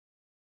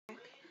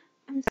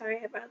I'm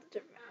sorry about the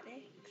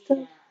dramatic.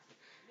 So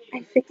I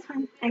took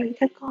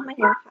all my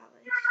nail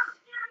polish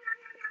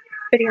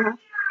pretty off,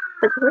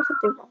 but there was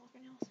something wrong with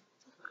my nails.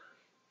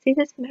 See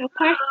this middle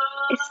part?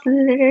 It's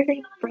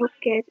literally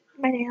broken.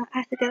 My nail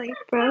accidentally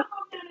broke,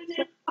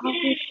 so I'll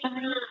be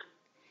fine.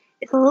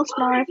 It's a little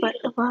smaller, but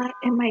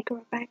it might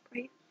grow back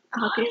right.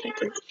 Obviously,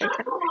 this is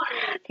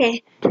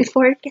okay.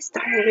 Before we get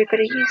started, we're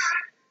gonna use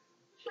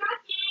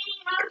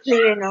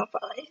clear nail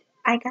polish.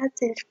 I got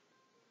this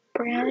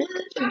brand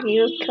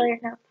new clear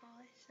nail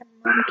polish that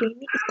mom gave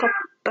me. It's called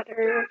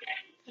Butter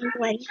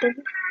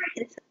London.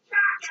 It's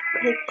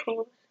really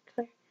cool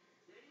clear.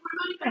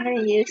 I'm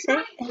gonna use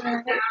it and then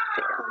I'm gonna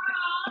put it over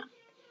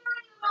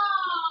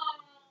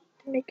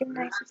to make it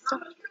nice and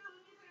soft.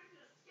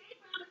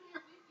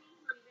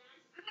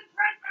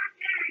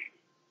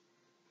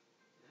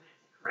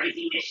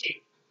 Crazy mission.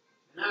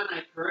 And I'm a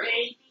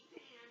crazy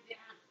panda.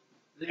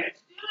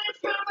 Let's do this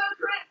combo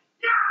grip.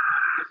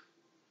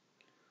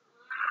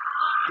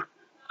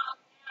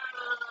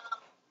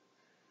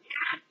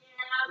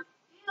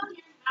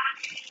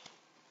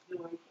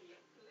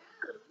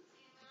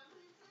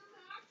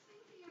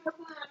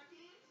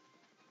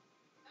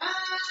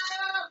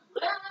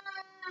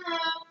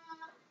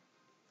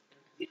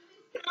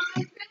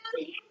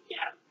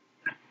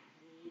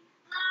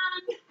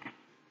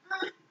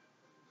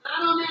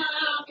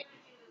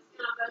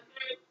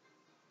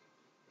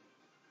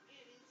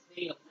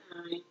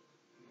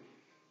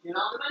 Get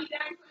all the money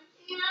back if I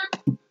can.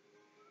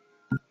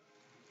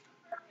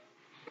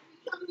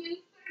 Come in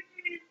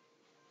second.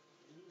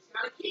 You just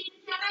gotta keep it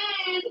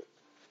in.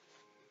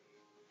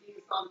 Give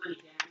us all the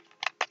money back.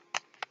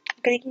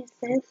 I'm gonna use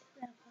this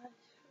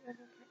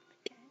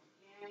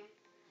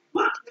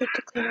again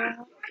to clear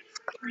out.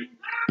 Clean.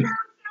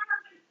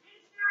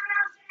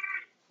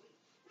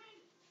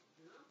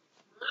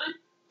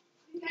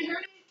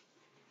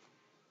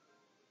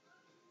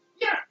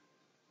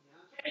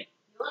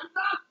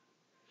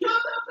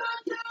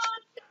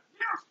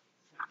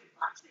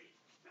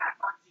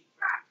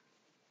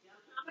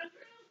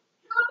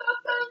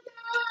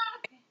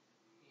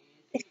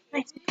 It's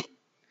nice.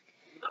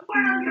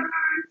 Now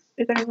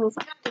we're gonna move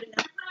on to the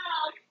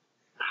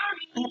I'm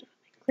gonna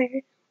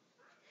clear.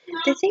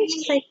 This thing's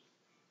just like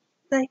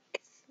magic.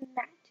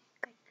 Like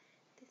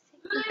this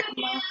thing can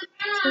come off to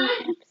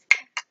the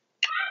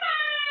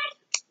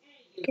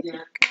get it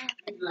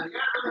hold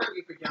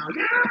on.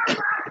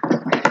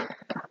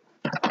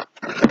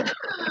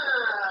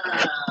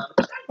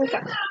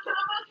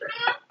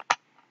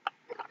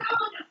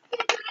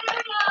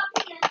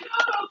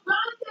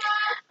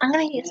 I'm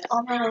gonna use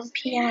all my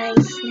O.P.I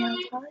nail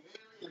polish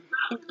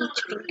in each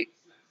finger.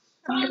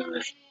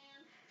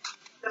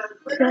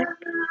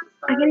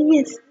 I'm gonna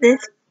use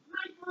this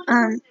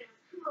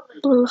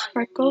blue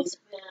sparkles.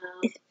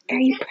 It's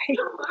very pretty.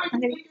 I'm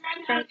gonna use it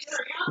first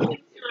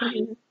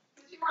in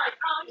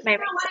my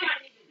right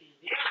side.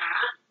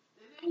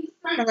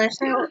 The left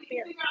side will be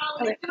the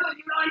other color.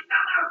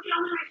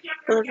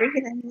 For the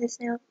reason this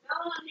nail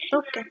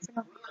broken, so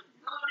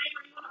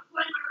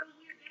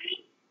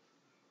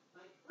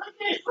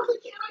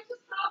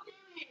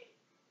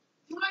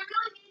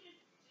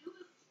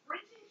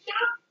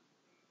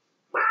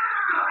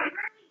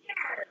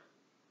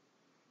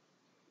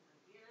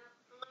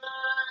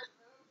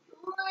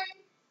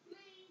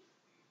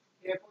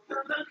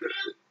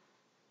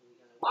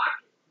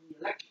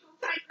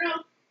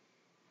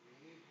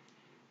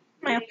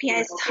my O.P.I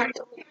is hard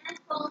to wear.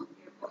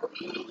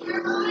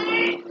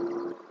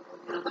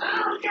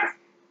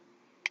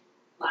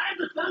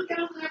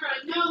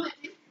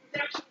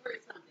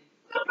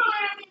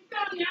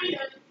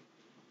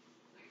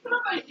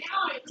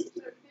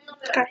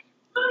 Got it.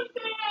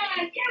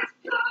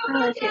 Now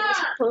let's do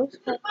this blue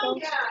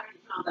sparkles.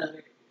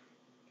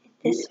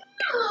 This.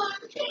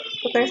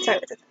 We're gonna start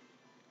with this.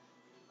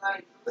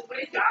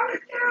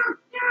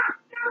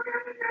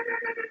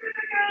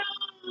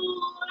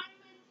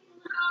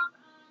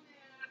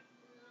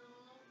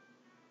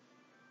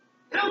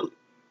 No!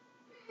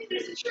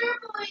 There's a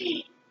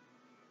trampoline!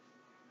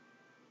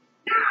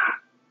 Yeah!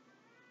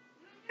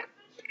 That's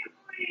the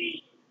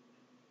trampoline!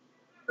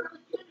 I'm really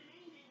good at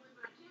aiming with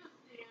my jump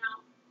now.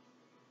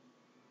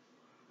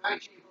 Hi,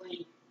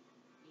 trampoline.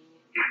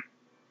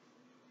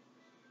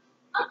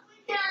 Up we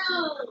go!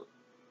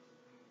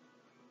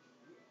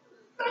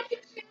 Such a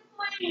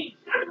trampoline!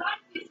 I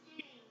like this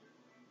game!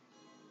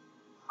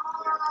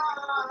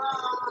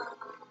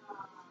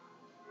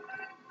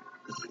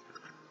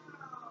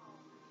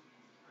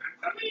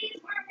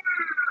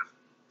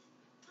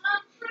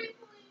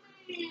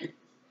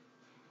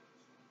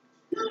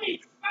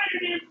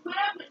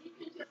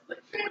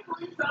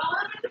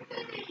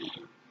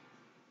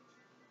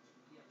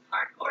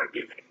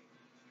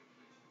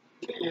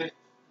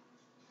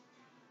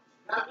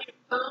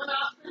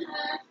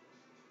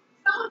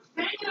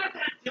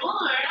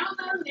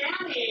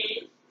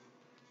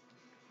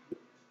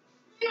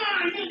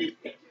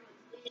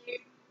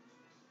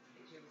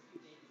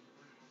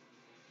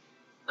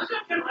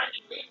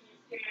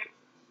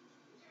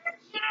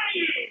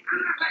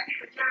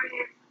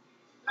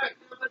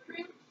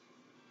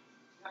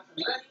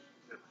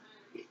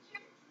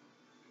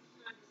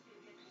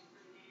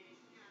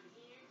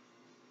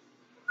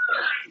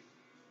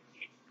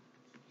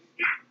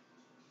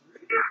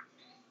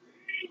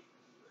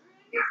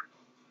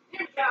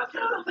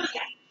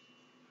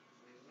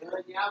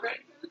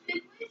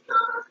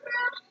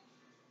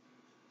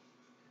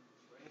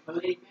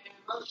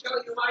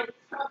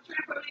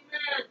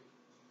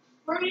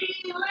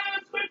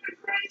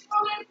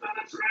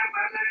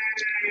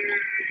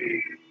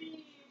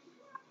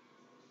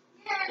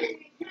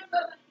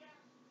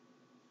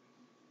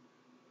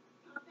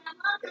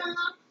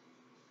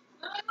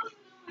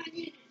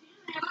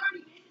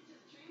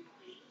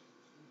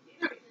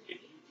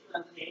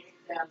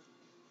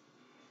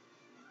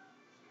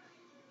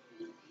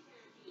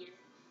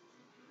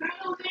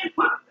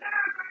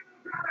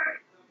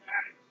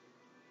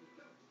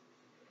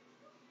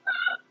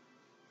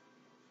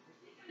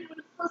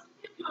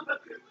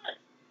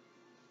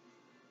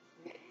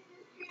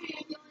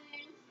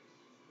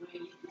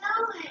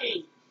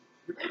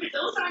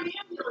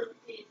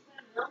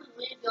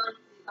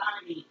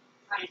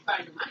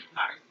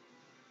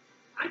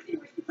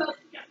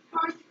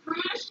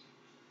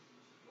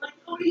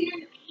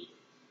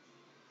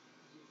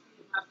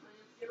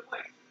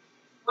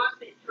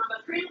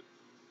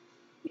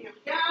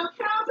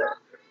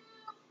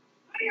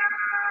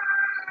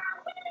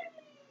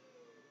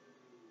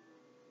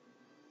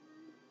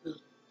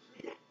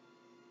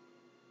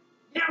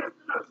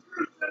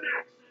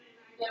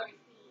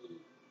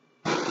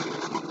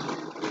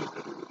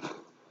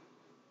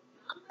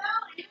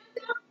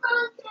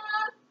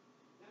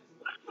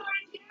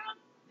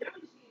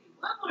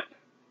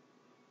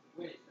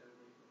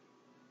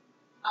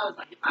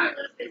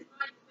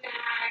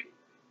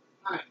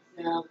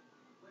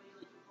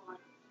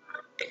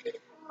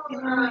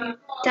 I'm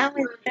done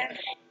with that.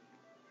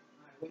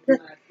 The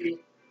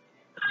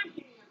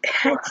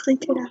actually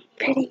turned out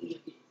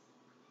pretty.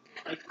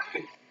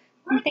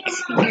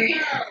 Next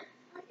finger.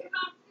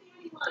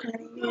 I'm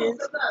gonna use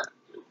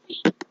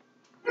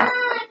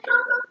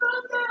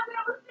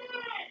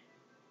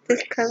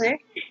this color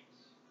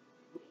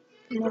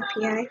from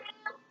O.P.I.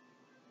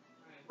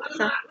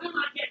 So,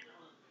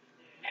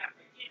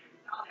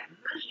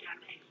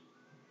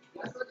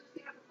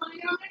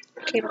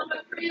 okay, well,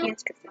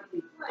 hands good.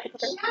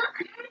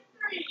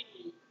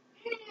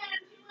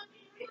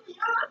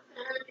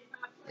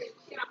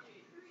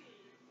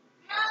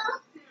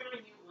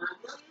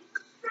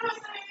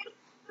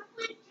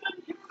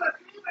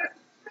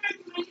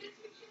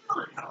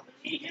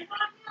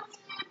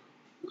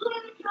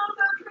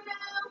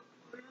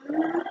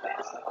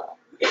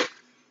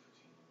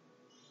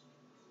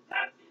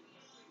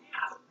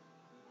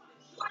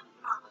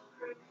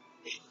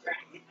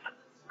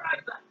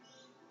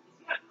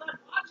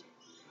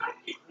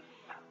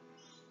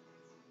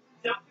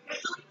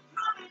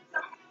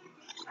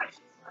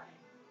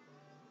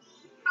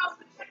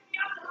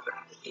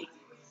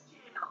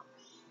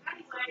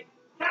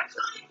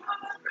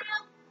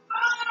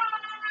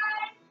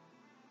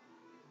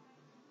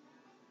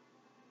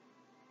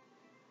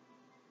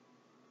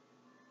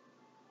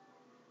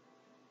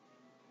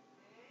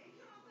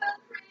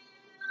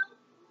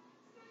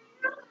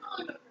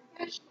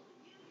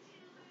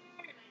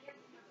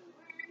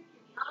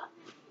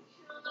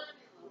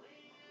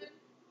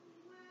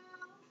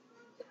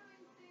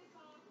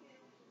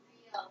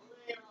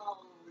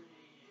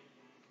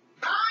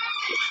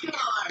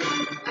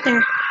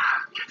 There.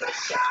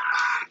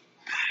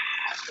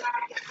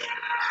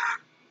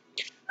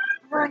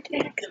 On to the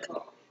next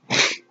color.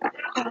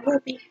 That will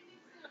be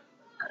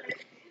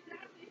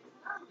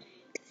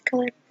this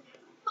color.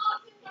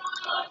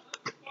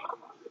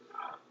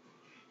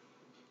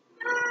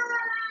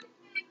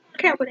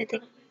 Okay, what I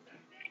think.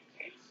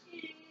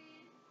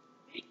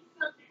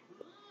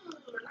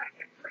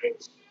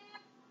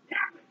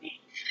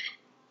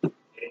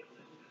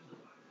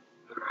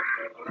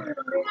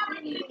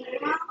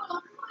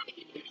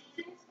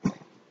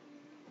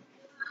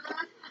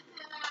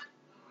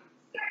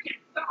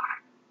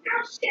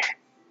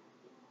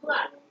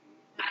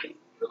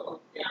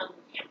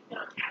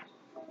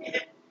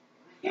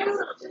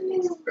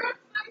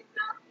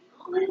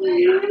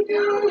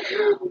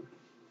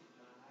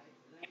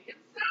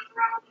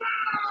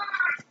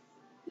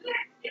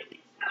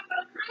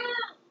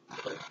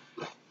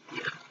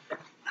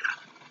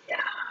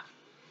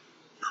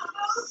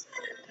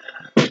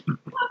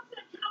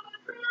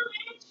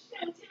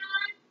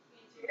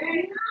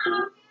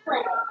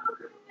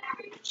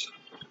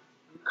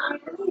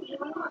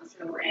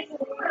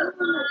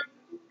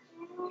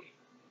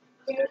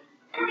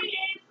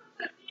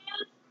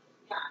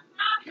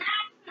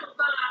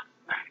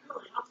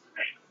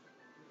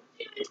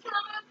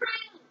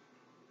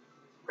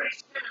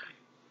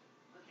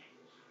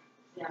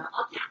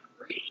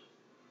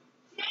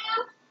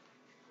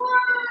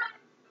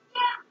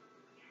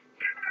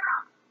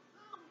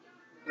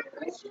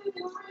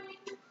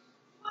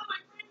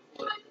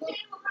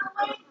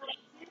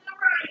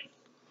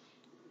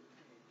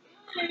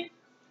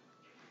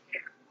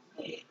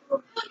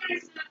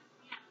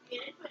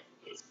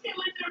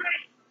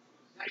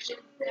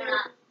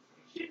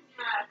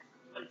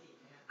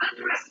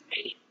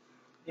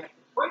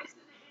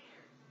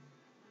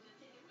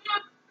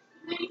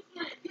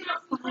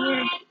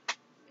 Fire.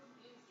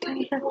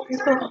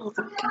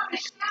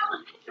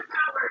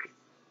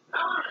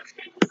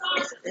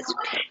 Is this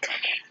pink?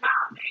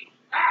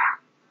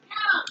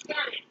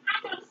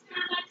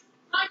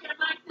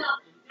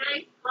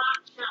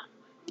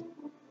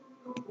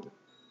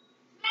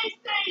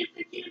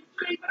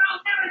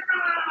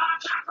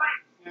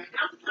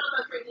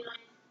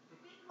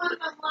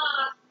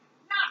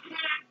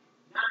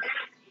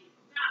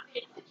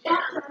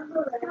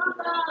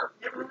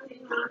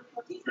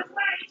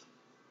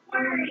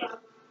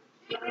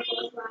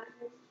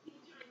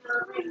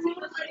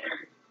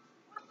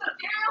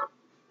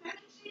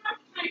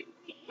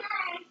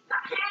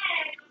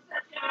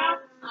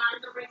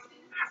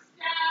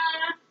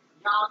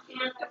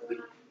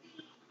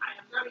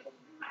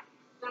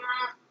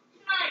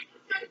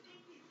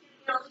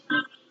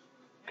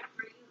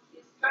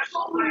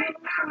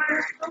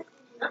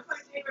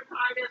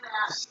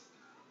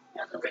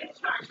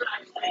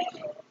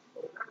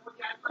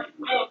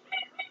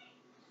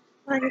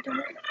 Why are you doing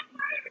it?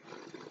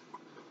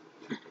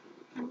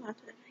 I'm not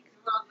doing it.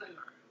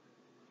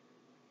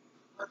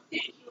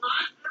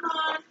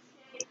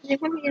 You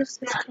want me to use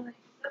this color?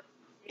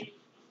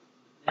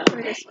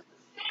 Or this one?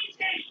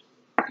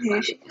 Yeah,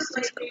 I should use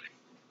this color.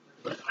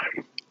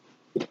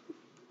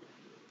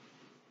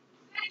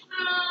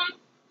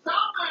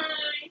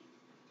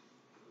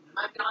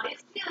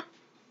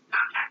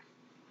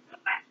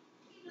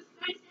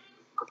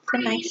 It's a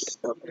nice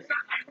silver.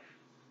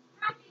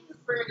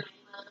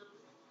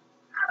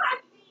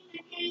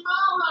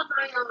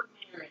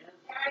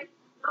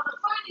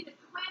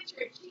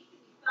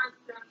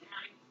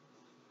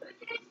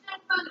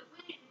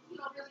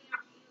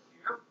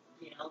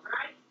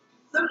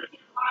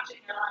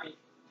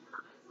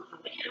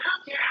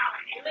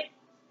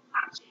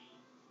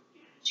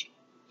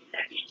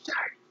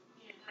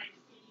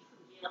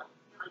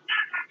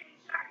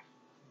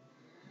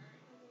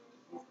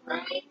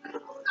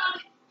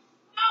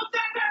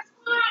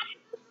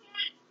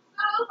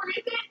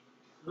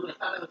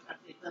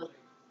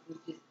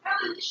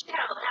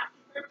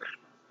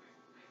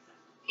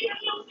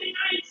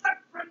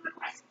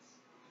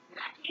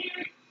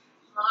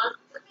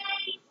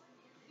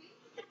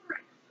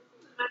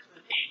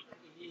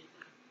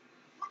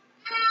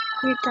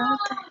 You're done with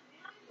that.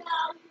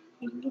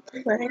 You need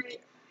to let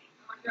it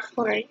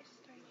before you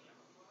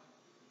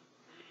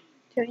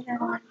start doing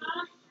that on the other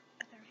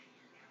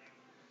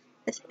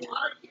this hand.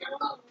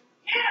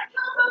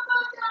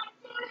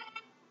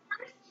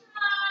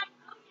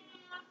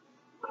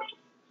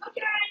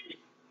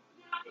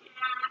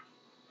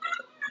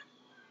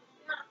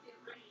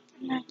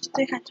 And I just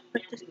had to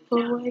put this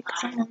blue away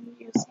because I'm only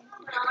using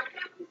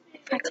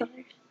my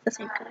colors, the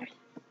same colors.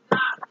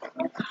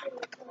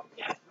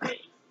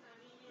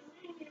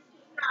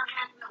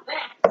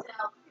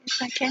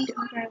 If I can do it,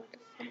 I would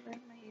just put it in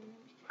my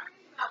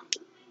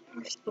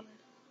image blue.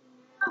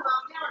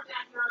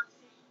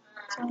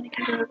 So I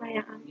can do it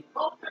right on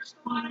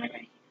my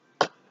right.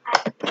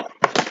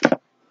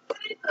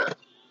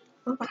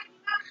 Oh, wow.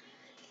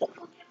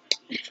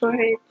 Before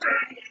I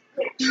dry,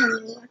 what's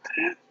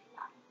that?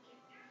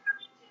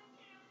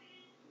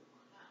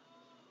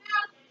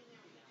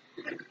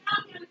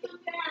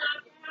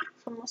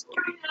 It's almost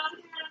dry.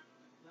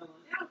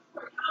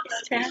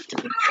 It's gonna have to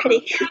be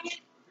pretty.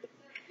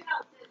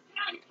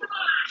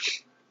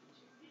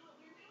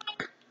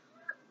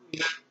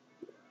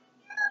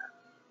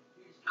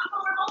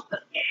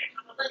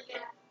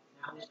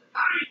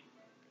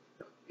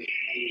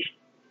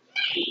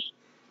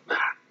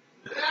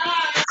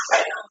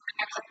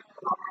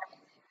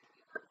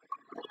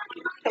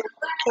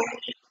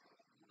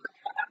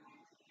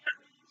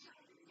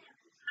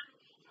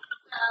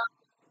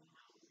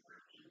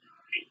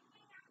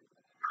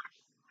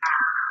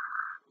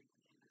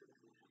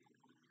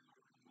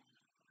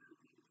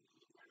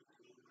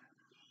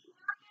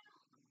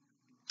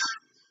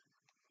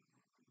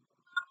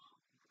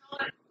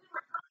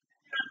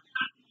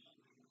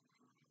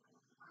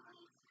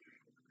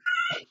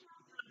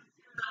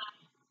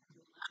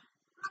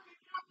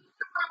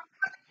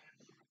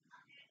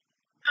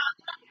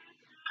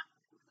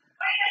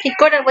 Hey,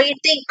 Cora, what do you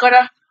think,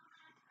 Cora?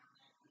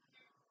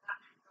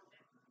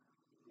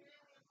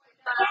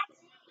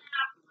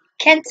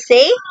 Can't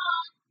say?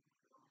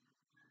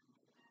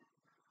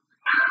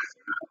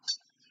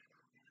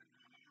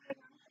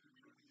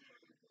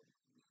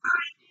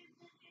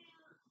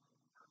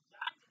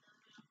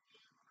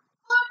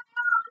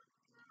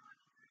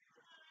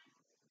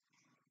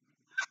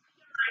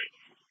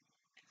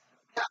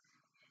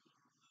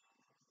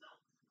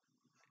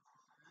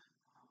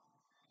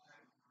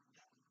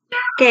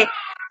 Okay,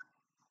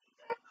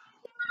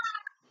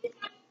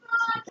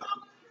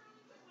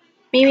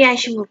 maybe I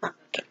should move on.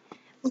 Okay,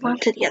 move on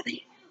to the other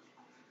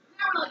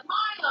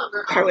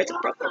part with the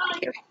broke over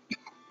here.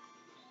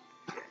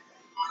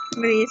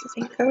 I'm gonna use the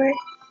same color.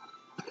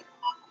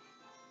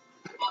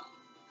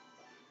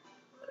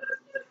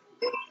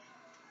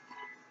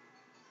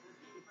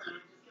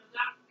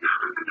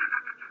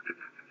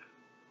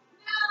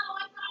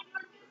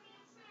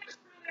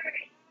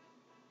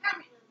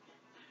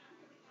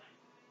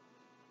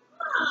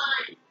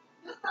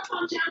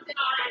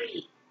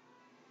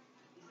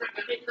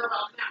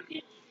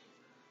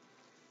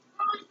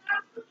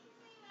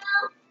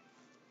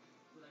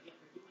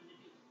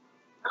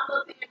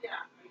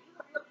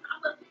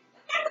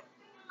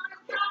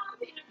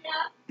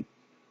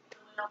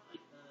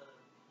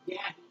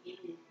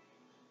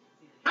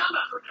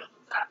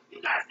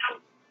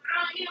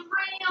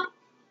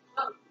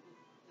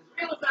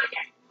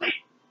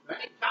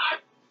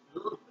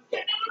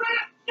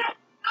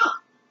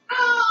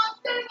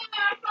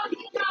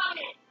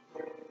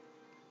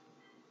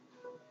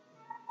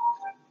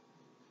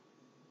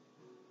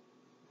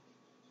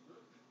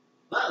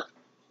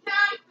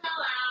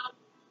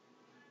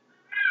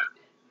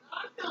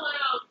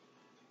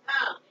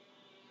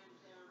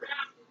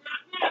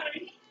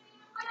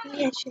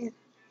 Yeah, she is.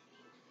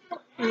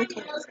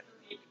 Okay.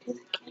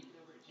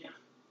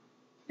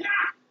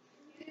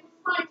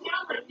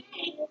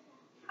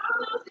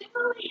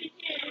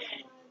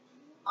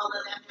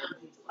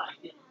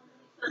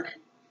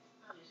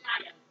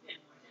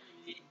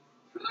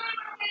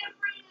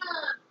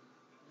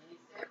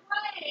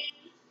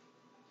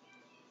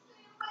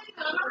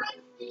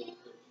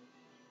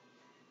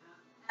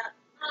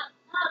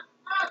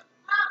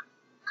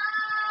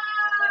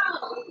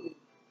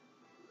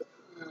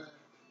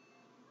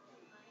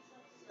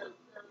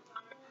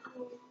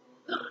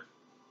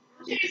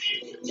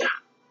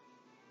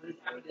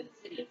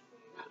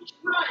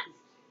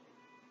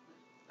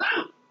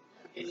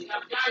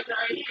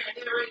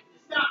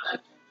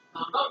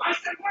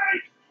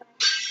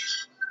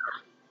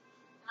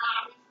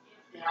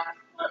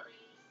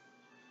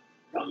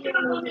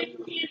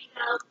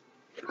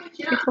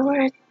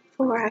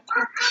 Before I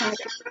got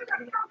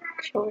started,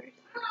 chores.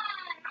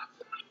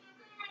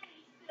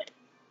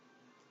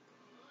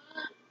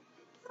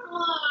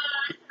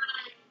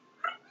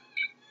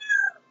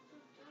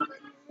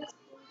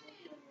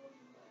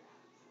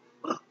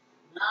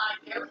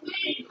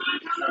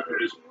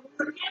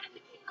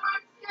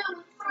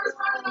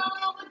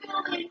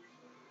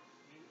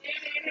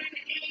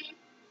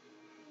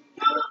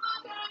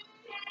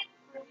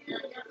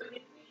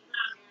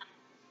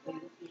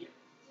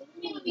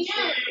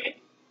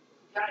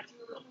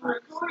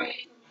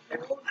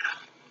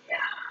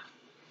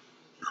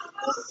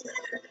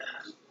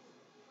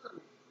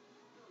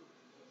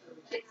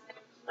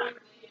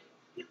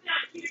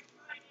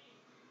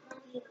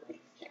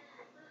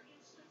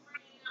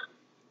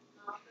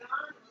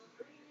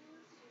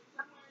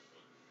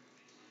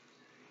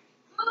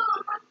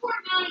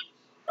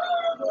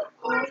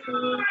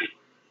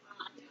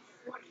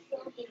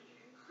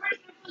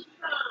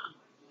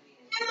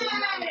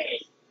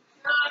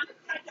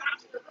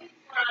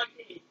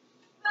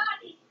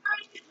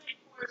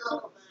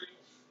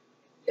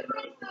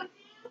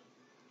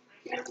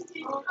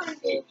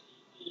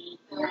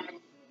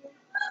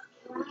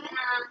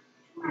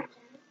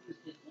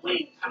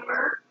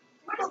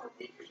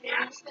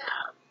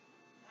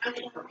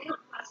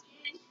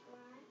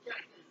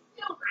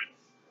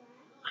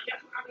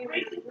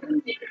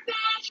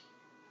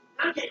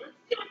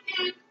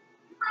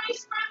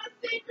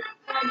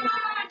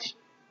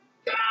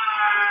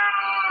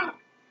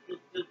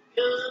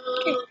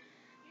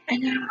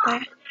 And now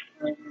I'm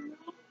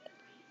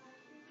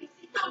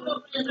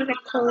gonna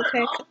close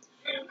it.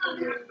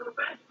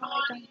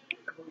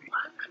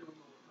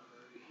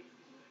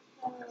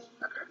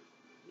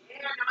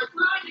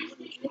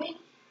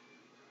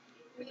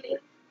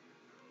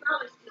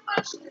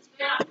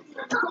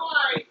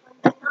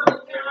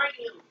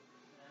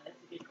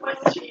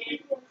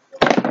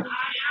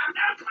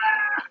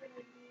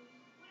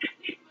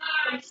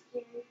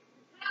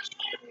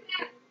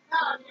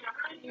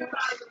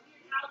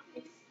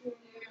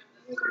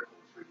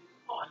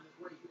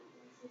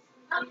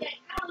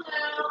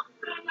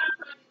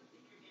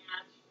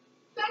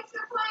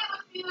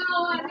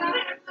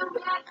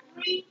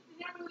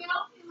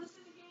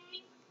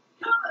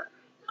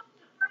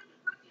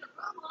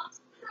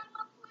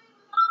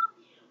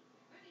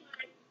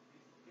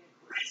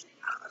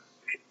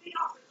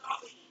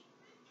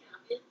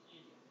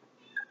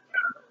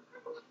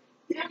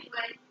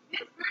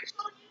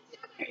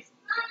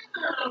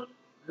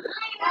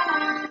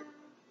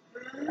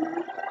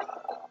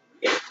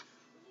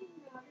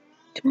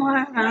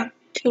 Tomorrow around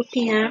 2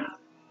 p.m.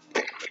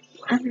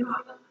 I'm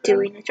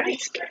doing a dry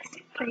skin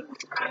break.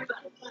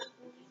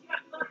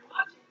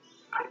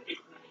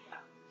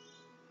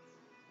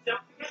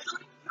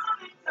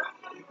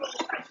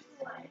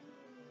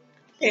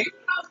 There.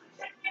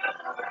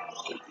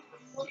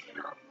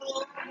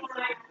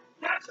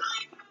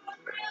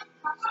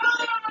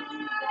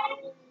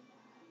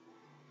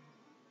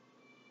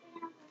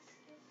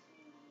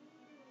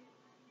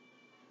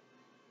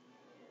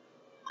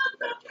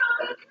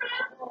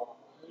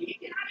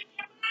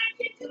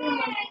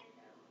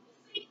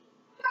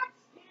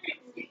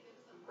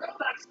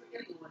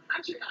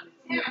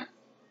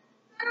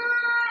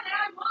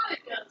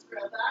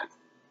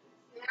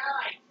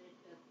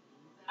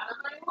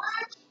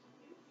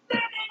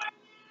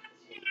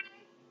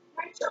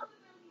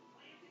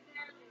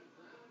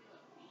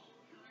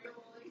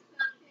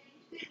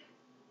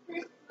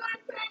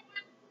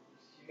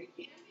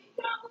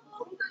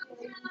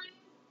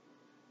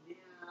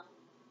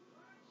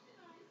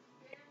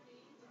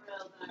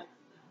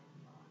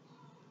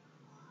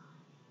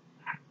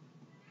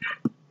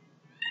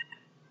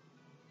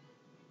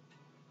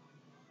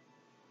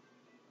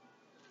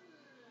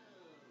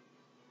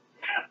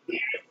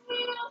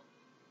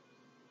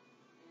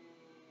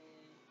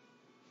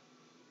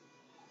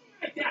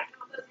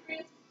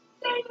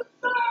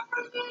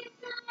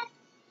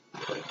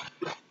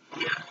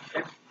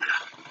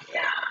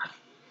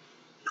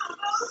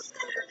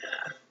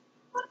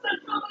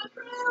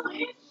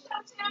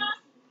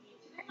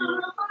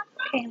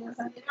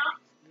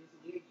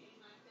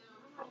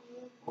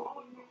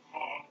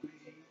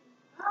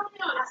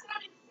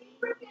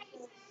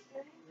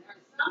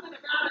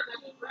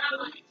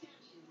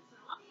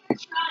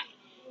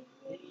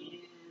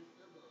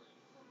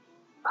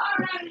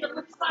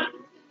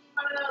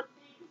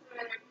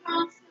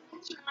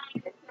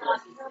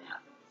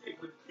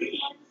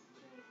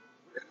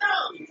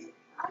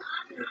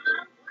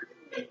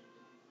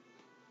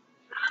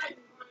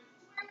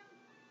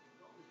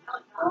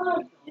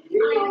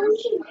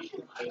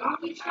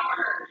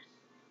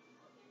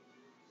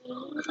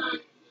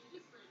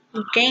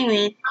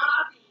 Gaming.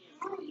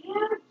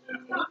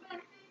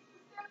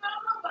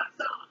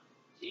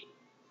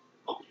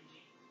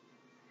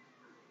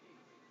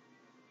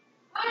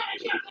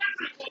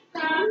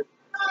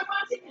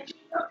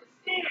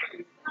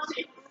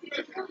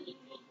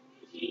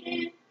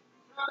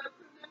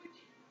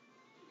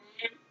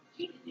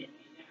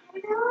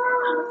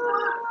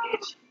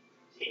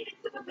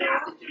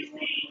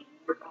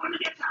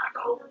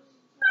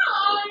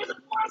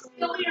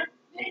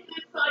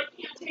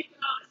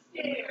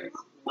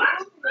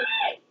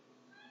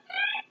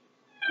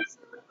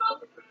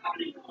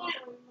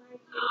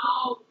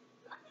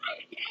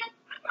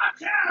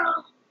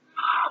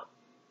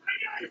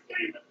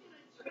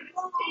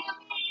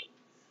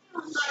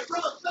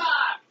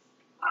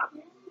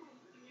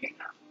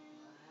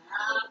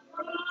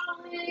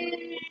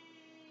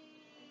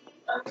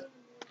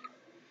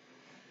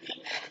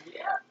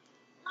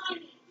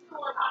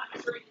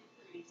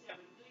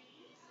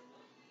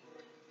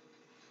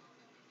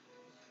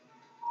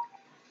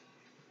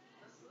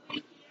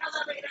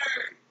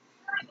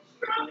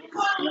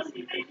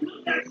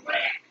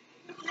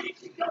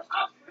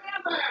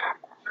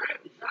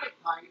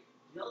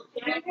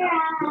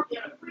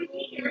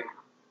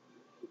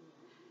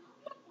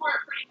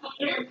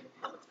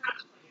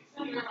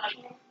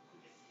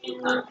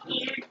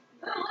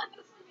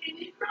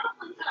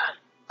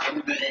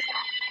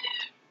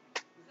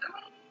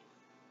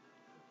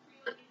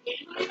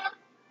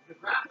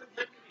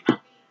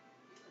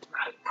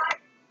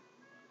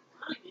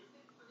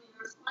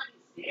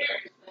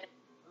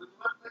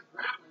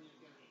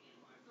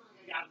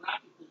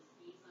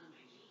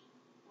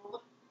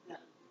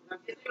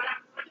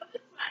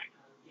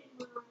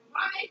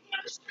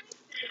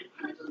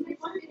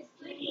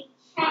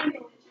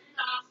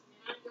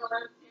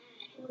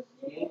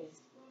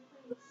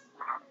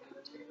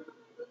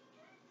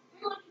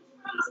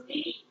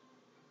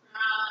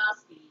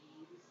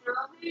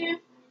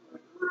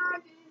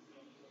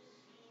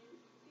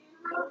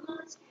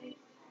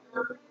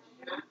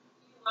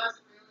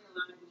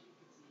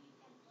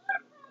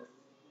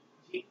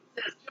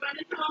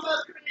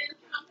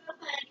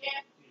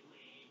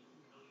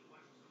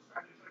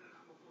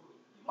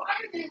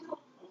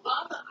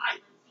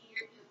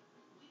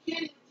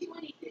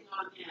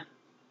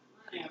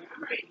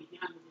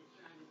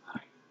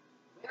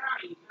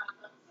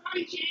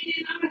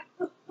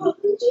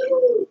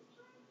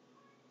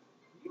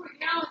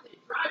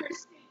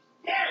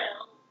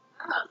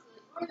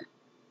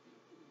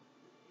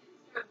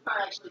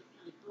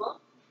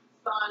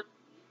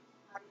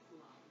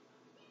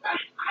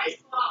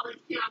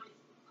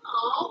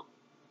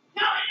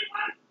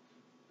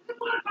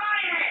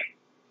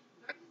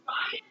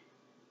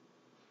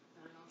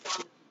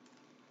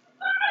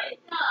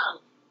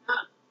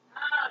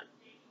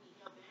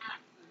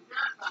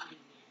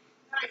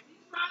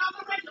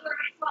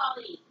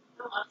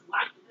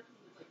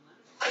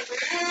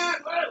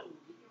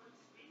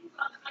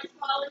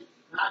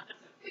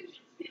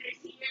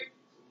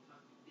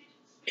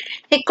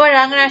 Hey Cora,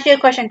 I'm gonna ask you a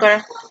question,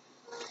 Cora.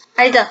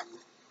 Alito.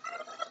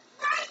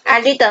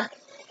 Alito.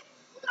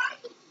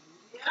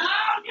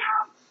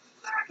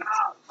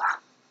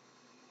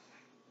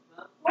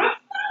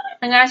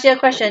 I'm gonna ask you a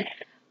question.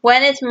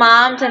 When is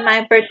mom's and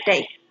my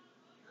birthday?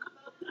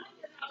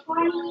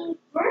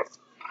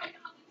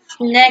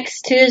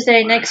 Next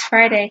Tuesday, next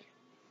Friday.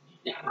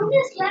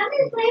 Just let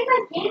me play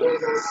my game.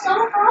 This is so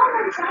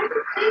hard. I'm trying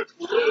to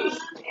play games.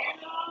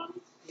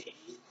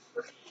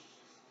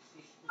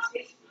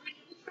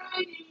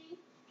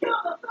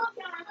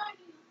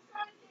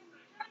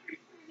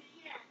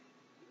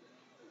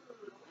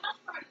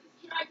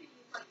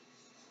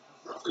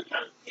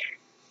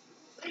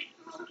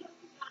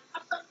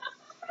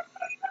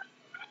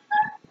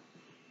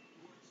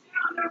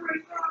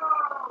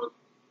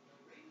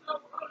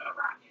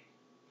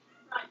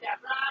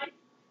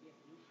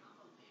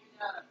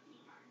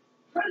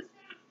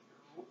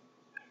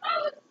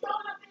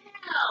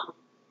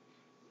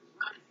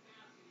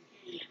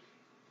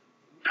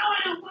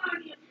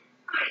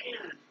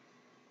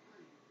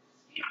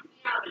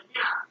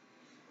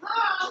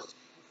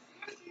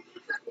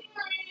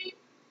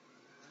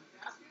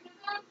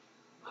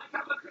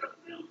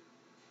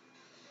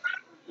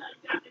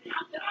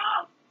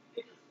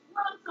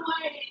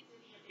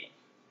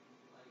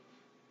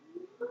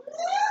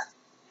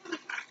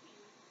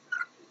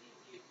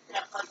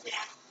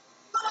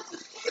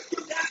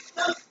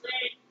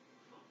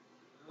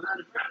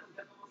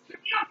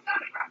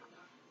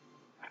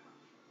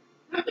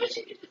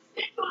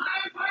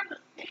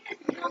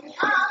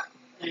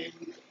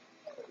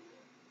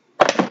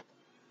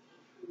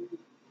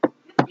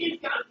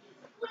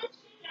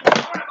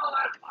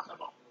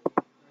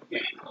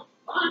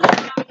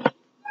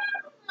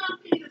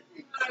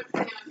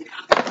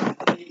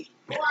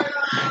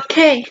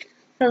 Okay,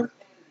 so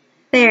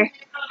there.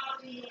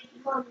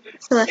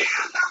 So look,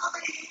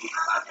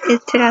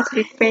 it turned out to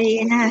be pretty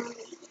enough.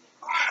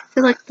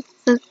 So look,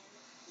 the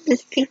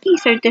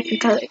pinkies are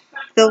different colors,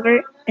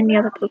 silver and the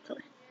other blue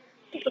color.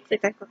 It looks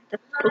exactly like the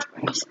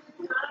postcards.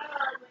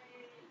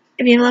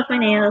 If you love my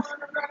nails,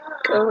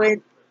 go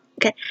and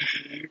okay.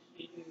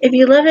 If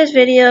you love this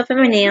video for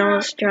my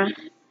nails drawn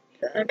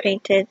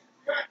painted,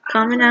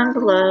 comment down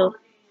below.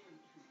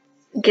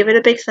 Give it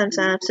a big thumbs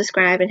up,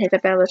 subscribe, and hit the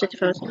bell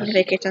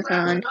notifications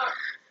on.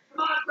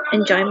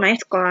 And join my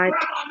squad.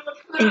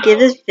 And give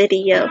this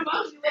video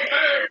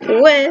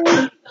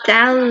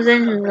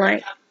 1,000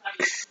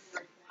 likes.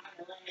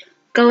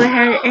 Go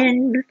ahead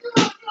and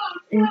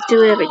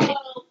do everything.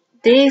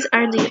 These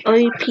are the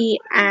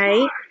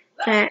O.P.I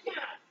that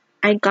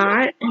I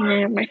got, and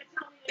they're my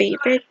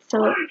favorite.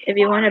 So if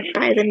you want to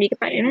buy them, you can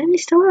buy them in the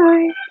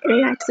store.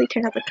 They actually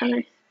turn out the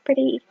colors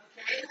pretty.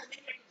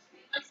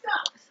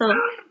 So,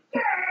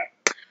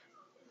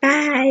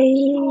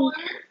 bye.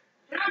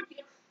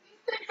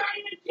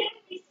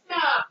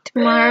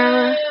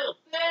 Tomorrow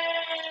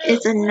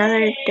is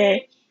another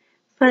day.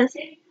 Plus,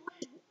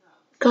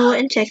 go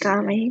and check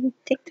out my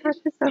TikTok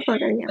and stuff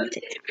already on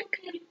TikTok.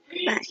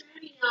 Bye.